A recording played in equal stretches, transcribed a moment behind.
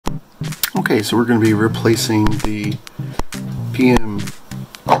Okay, so we're going to be replacing the PM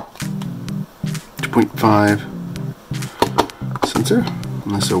 2.5 sensor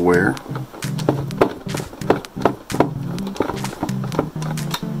on this Awair.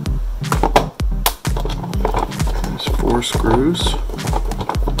 There's 4 screws.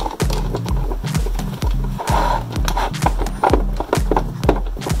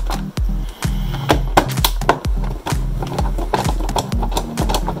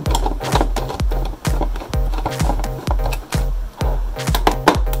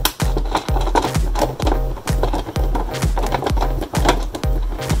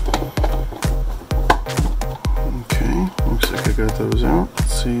 Got those out.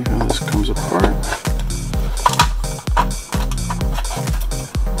 Let's see how this comes apart.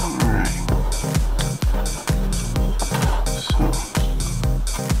 Alright. So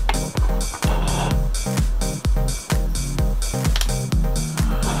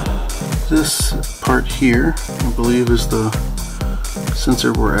this part here, I believe, is the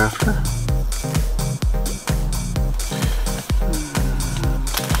sensor we're after.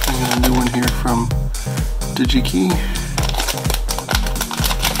 I got a new one here from DigiKey.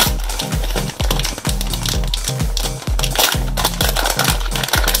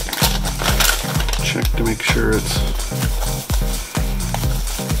 Check to make sure it's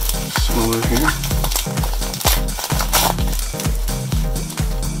similar here.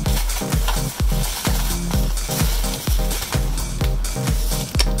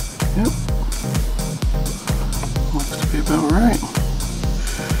 Yep. Looks to be about right.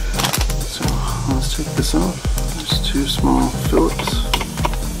 So let's take this off. There's 2 small Phillips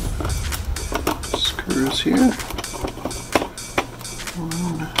screws here.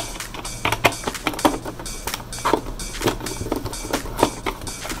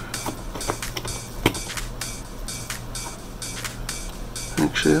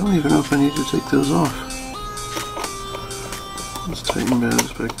 Actually, I don't even know if I need to take those off. Let's tighten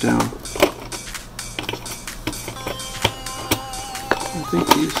those back down. I think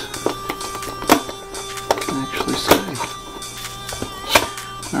these can actually stay.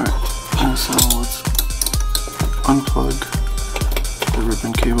 Alright, so let's unplug the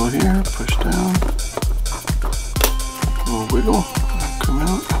ribbon cable here, push down, a little wiggle, come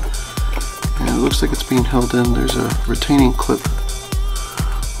out, and it looks like it's being held in. There's a retaining clip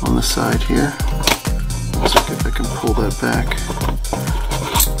on the side here. Looks like if I can pull that back,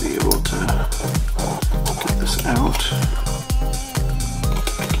 I'll be able to get this out.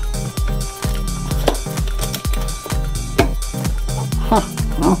 Huh,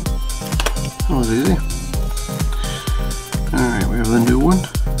 well, that was easy. Alright, we have the new one.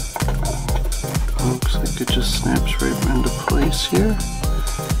 Looks like it just snaps right into place here.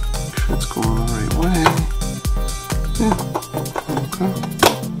 Make sure it's going the right way. Yeah, okay.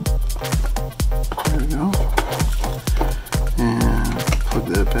 There we go. And plug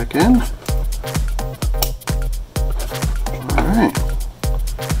that back in. Alright.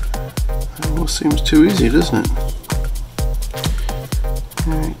 That almost seems too easy, doesn't it?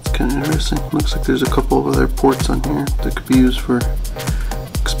 Alright, it's kind of interesting. Looks like there's a couple of other ports on here that could be used for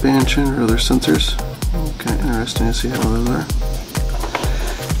expansion or other sensors. Kind of interesting to see how those are.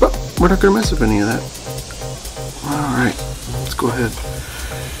 But we're not going to mess with any of that. Alright, let's go ahead.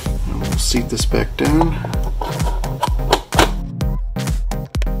 We'll seat this back down.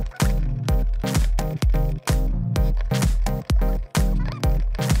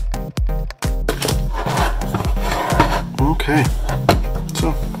 Okay,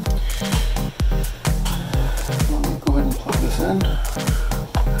 so let me go ahead and plug this in.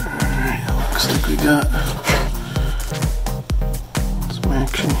 Alright, looks like we got some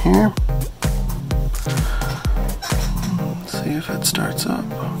action here. Let's see if it starts up.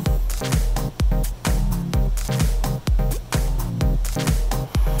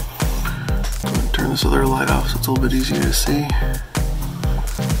 Turn this other light off so it's a little bit easier to see.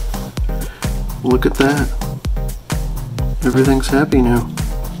 Look at that. Everything's happy now.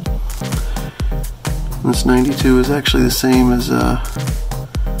 This 92 is actually the same as the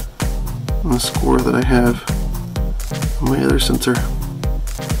score that I have on my other sensor.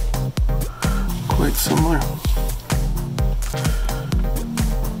 Quite similar.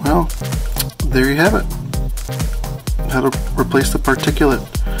 Well, there you have it. How to replace the particulate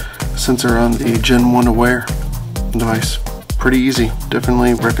sensor on the Gen 1 Awair device. Pretty easy.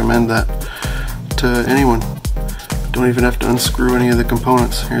 Definitely recommend that to anyone. Don't even have to unscrew any of the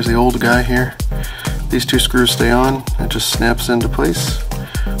components. Here's the old guy here. These 2 screws stay on. It just snaps into place.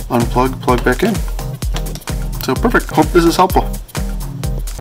 Unplug, plug back in. So perfect. Hope this is helpful.